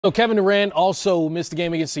So Kevin Durant also missed the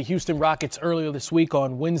game against the Houston Rockets earlier this week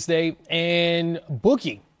on Wednesday, and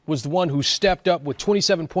Boogie was the one who stepped up with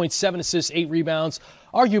 27 points, 7 assists, 8 rebounds,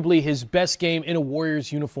 arguably his best game in a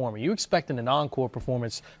Warriors uniform. Are you expecting an encore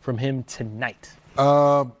performance from him tonight?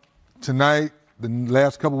 Tonight, the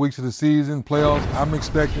last couple weeks of the season, playoffs, I'm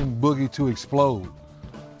expecting Boogie to explode.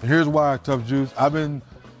 And here's why, Tough Juice. I've been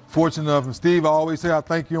fortunate enough, and Steve, I always say I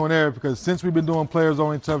thank you on air because since we've been doing Players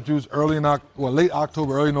Only Tough Juice late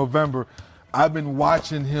October, early November, I've been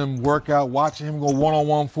watching him work out, watching him go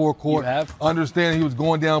one-on-one full court. You have? Understanding he was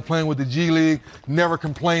going down playing with the G League, never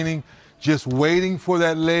complaining, just waiting for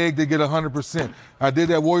that leg to get 100%. I did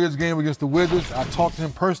that Warriors game against the Wizards. I talked to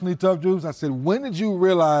him personally, Tough Juice. I said, when did you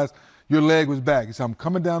realize your leg was back? He said, I'm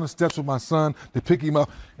coming down the steps with my son to pick him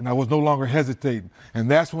up, and I was no longer hesitating.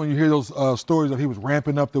 And that's when you hear those stories of he was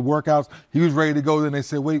ramping up the workouts. He was ready to go. Then they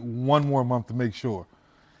said, wait one more month to make sure.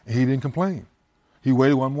 And he didn't complain. He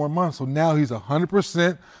waited one more month. So now he's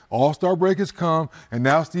 100%. All-Star break has come. And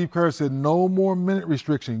now Steve Kerr said, no more minute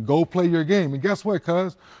restriction. Go play your game. And guess what,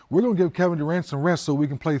 cuz? We're going to give Kevin Durant some rest so we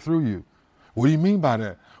can play through you. What do you mean by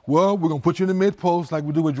that? Well, we're going to put you in the mid-post like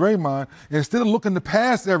we do with Draymond. And instead of looking to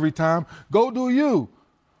pass every time, go do you.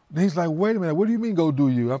 And he's like, wait a minute, what do you mean go do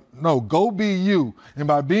you? No, go be you. And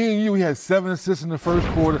by being you, he had 7 assists in the first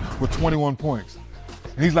quarter with 21 points.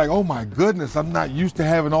 And he's like, oh my goodness, I'm not used to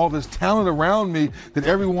having all this talent around me that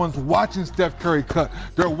everyone's watching Steph Curry cut.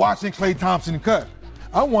 They're watching Klay Thompson cut.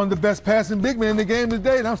 I'm one of the best passing big men in the game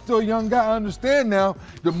today, and I'm still a young guy. I understand now,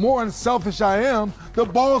 the more unselfish I am, the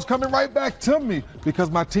ball's coming right back to me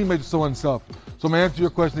because my teammates are so unselfish. So I'm going to answer your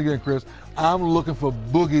question again, Chris. I'm looking for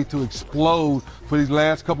Boogie to explode for these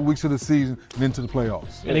last couple weeks of the season and into the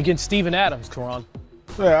playoffs. And against Steven Adams, Karan.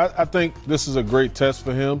 Yeah, I think this is a great test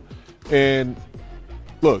for him. And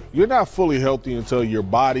look, you're not fully healthy until your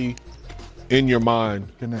body and your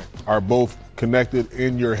mind are both connected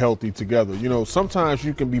and you're healthy together. You know, sometimes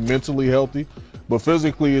you can be mentally healthy, but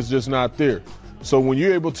physically it's just not there. So when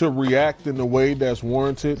you're able to react in the way that's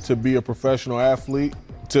warranted to be a professional athlete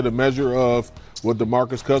to the measure of what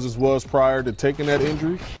DeMarcus Cousins was prior to taking that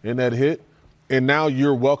injury and that hit, and now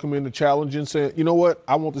you're welcoming the challenge and saying, you know what,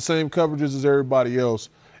 I want the same coverages as everybody else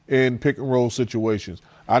in pick and roll situations.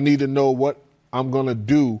 I need to know what I'm going to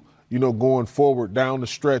do, you know, going forward down the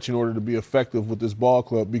stretch in order to be effective with this ball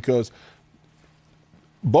club, because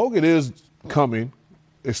Bogut is coming,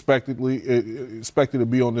 expected to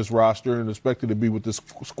be on this roster and expected to be with this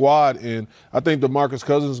squad. And I think DeMarcus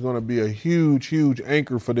Cousins is going to be a huge, huge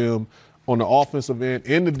anchor for them on the offensive end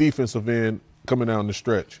and the defensive end coming down the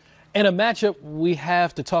stretch. And a matchup we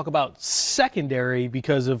have to talk about secondary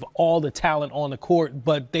because of all the talent on the court,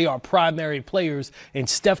 but they are primary players in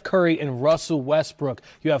Steph Curry and Russell Westbrook.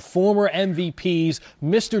 You have former MVPs,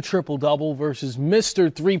 Mr. Triple-Double versus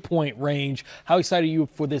Mr. Three-Point Range. How excited are you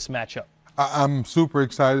for this matchup? I'm super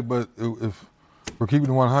excited, but if we're keeping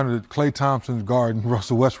it 100, Klay Thompson's guarding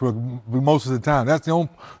Russell Westbrook most of the time. That's the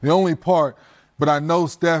only part. But I know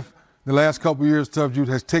Steph, the last couple of years, Tough Jude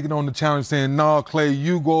has taken on the challenge saying, no, Klay,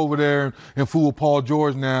 you go over there and fool Paul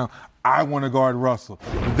George now. I want to guard Russell.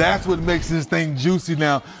 That's what makes this thing juicy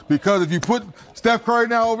now, because if you put Steph Curry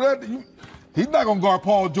now over there, he's not going to guard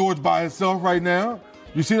Paul George by himself right now.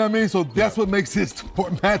 You see what I mean? So that's what makes this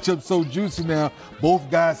matchup so juicy now. Both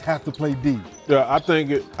guys have to play deep. Yeah, I think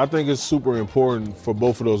it's super important for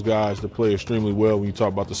both of those guys to play extremely well when you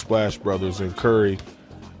talk about the Splash Brothers and Curry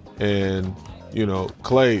and, you know,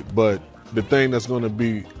 Klay. But the thing that's going to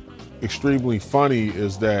be extremely funny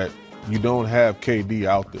is that you don't have KD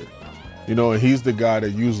out there. You know, and he's the guy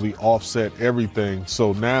that usually offset everything.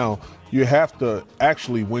 So now you have to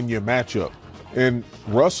actually win your matchup. And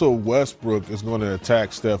Russell Westbrook is going to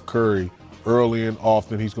attack Steph Curry early and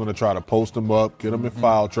often. He's going to try to post him up, get him in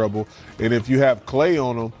foul trouble. And if you have Klay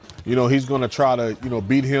on him, you know, he's going to try to, you know,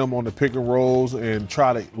 beat him on the pick and rolls and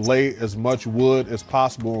try to lay as much wood as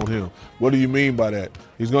possible on him. What do you mean by that?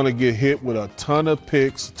 He's going to get hit with a ton of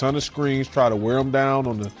picks, a ton of screens, try to wear him down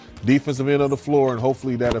on the defensive end of the floor, and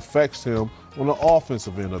hopefully that affects him on the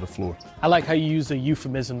offensive end of the floor. I like how you used a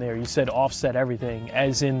euphemism there. You said offset everything,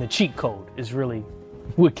 as in the cheat code is really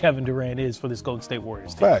what Kevin Durant is for this Golden State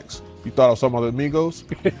Warriors team. Facts. You thought I was talking about the Amigos?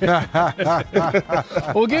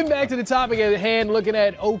 Well, getting back to the topic at hand, looking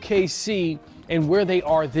at OKC and where they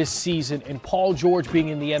are this season, and Paul George being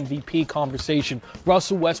in the MVP conversation,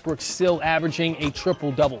 Russell Westbrook still averaging a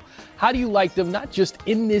triple-double. How do you like them, not just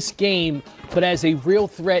in this game, but as a real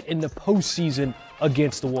threat in the postseason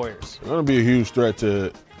against the Warriors? They're going to be a huge threat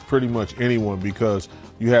to pretty much anyone because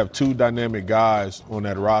you have two dynamic guys on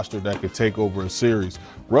that roster that could take over a series.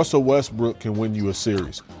 Russell Westbrook can win you a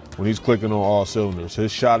series. when he's clicking on all cylinders.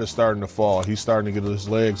 His shot is starting to fall. He's starting to get his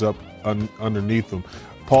legs up underneath him.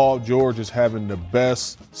 Paul George is having the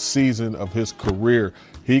best season of his career.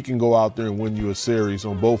 He can go out there and win you a series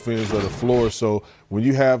on both ends of the floor. So when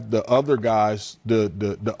you have the other guys,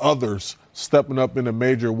 the others stepping up in a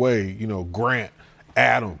major way, you know, Grant,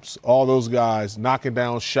 Adams, all those guys knocking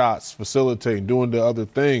down shots, facilitating, doing the other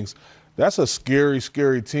things, that's a scary,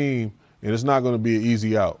 scary team, and it's not going to be an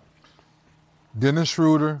easy out. Dennis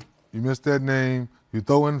Schroeder, you missed that name. You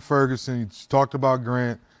throw in Ferguson, you talked about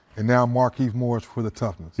Grant, and now Markieff Morris for the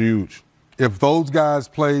toughness. Huge. If those guys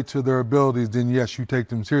play to their abilities, then yes, you take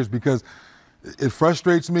them serious, because it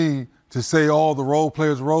frustrates me to say all the role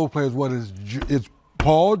players. What is it's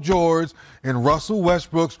Paul George and Russell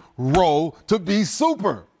Westbrook's role to be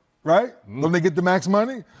super, right? Don't they get the max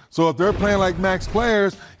money? So if they're playing like max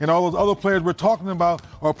players and all those other players we're talking about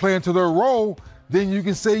are playing to their role, then you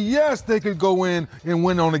can say, yes, they could go in and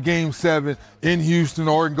win on a Game 7 in Houston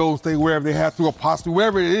or in Golden State, wherever they have to, or possibly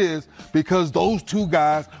wherever it is, because those two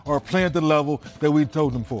guys are playing at the level that we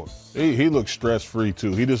told them for. He looks stress-free,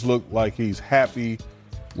 too. He just looked like he's happy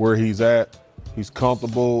where he's at. He's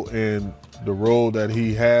comfortable in the role that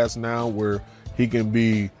he has now, where he can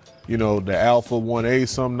be, you know, the alpha 1A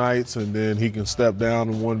some nights, and then he can step down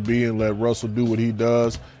to 1B and let Russell do what he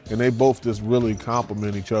does. And they both just really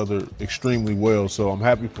complement each other extremely well. So I'm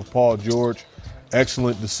happy for Paul George.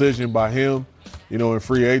 Excellent decision by him, you know, in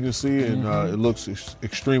free agency, and it looks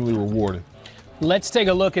extremely rewarding. Let's take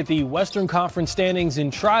a look at the Western Conference standings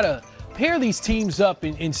and try to pair these teams up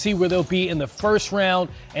and see where they'll be in the first round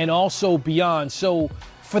and also beyond. So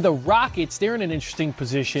for the Rockets, they're in an interesting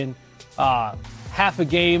position. Half a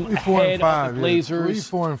game ahead of the Blazers. 3,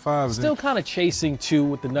 4, and 5. Still kind of chasing 2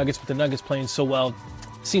 with the Nuggets, but the Nuggets playing so well.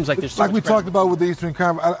 Seems like there's so like much we talked about with the Eastern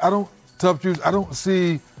Conference. I don't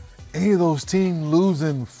see any of those teams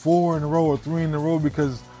losing 4 in a row or 3 in a row,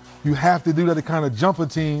 because you have to do that to kind of jump a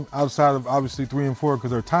team outside of obviously 3 and 4,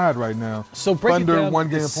 because they're tied right now. So break it down,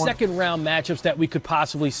 one the game second round matchups that we could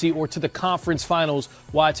possibly see, or to the conference finals,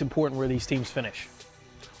 why it's important where these teams finish.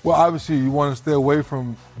 Well, obviously you want to stay away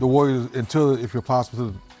from the Warriors until, if you're possible,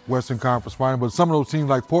 to the Western Conference final. But some of those teams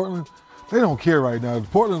like Portland, they don't care right now.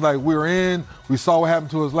 Portland's like, we're in. We saw what happened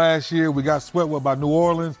to us last year. We got swept by New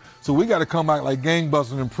Orleans. So we got to come back like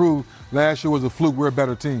gangbusters and prove last year was a fluke. We're a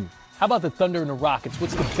better team. How about the Thunder and the Rockets?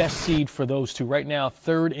 What's the best seed for those two right now,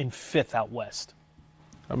 3rd and 5th out west?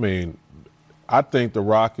 I mean, I think the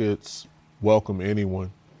Rockets welcome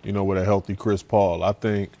anyone, you know, with a healthy Chris Paul. I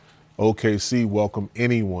think OKC welcome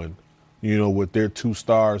anyone, you know, with their 2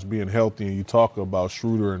 stars being healthy. And you talk about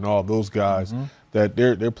Schroeder and all those guys, that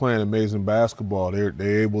they're playing amazing basketball. They're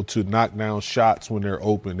able to knock down shots when they're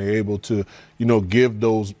open. They're able to, you know, give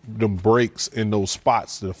them breaks in those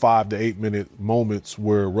spots, the 5 to 8 minute moments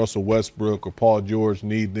where Russell Westbrook or Paul George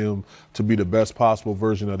need them to be the best possible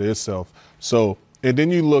version of themselves. So, and then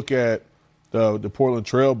you look at the Portland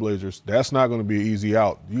Trail Blazers. That's not going to be an easy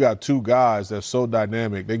out. You got 2 guys that's so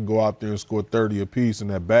dynamic. They can go out there and score 30 apiece in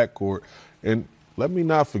that backcourt. And let me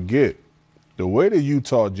not forget, the way the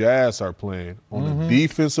Utah Jazz are playing on the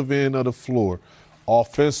defensive end of the floor,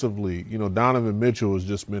 offensively, you know, Donovan Mitchell has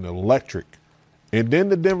just been electric. And then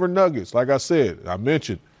the Denver Nuggets, like I said, I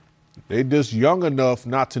mentioned, they just young enough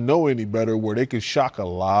not to know any better, where they can shock a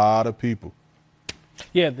lot of people.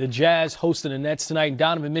 Yeah, the Jazz hosting the Nets tonight.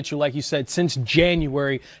 Donovan Mitchell, like you said, since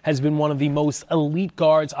January has been one of the most elite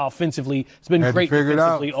guards offensively. It's been great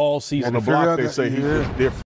defensively all season. On the block, they say he's just different.